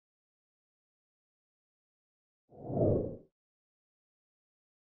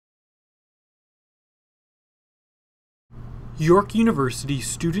York University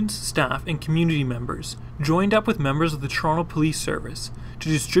students, staff, and community members joined up with members of the Toronto Police Service to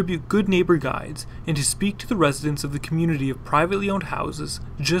distribute Good Neighbour guides and to speak to the residents of the community of privately owned houses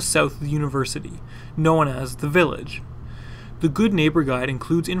just south of the university, known as the Village. The Good Neighbour Guide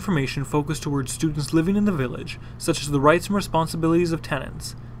includes information focused towards students living in the village, such as the rights and responsibilities of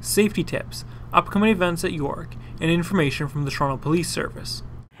tenants, safety tips, upcoming events at York, and information from the Toronto Police Service.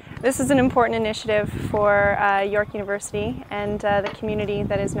 This is an important initiative for York University and the community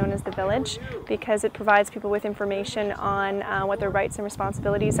that is known as the Village, because it provides people with information on what their rights and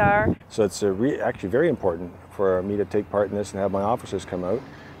responsibilities are. So it's actually very important for me to take part in this and have my officers come out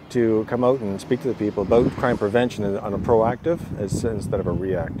and speak to the people about crime prevention on a proactive instead of a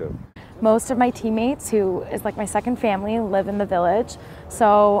reactive. Most of my teammates, who is like my second family, live in the village,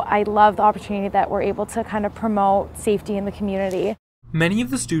 so I love the opportunity that we're able to kind of promote safety in the community. Many of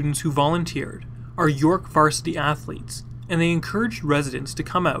the students who volunteered are York varsity athletes, and they encouraged residents to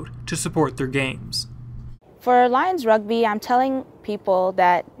come out to support their games. For Lions Rugby, I'm telling people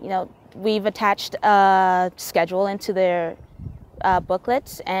that, we've attached a schedule into their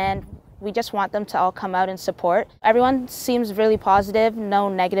booklets, and we just want them to all come out and support. Everyone seems really positive, no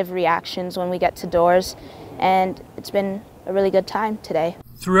negative reactions when we get to doors, and it's been a really good time today.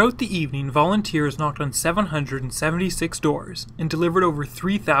 Throughout the evening, volunteers knocked on 776 doors and delivered over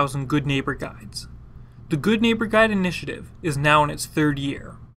 3,000 Good Neighbour guides. The Good Neighbour Guide initiative is now in its third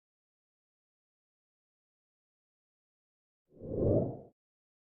year.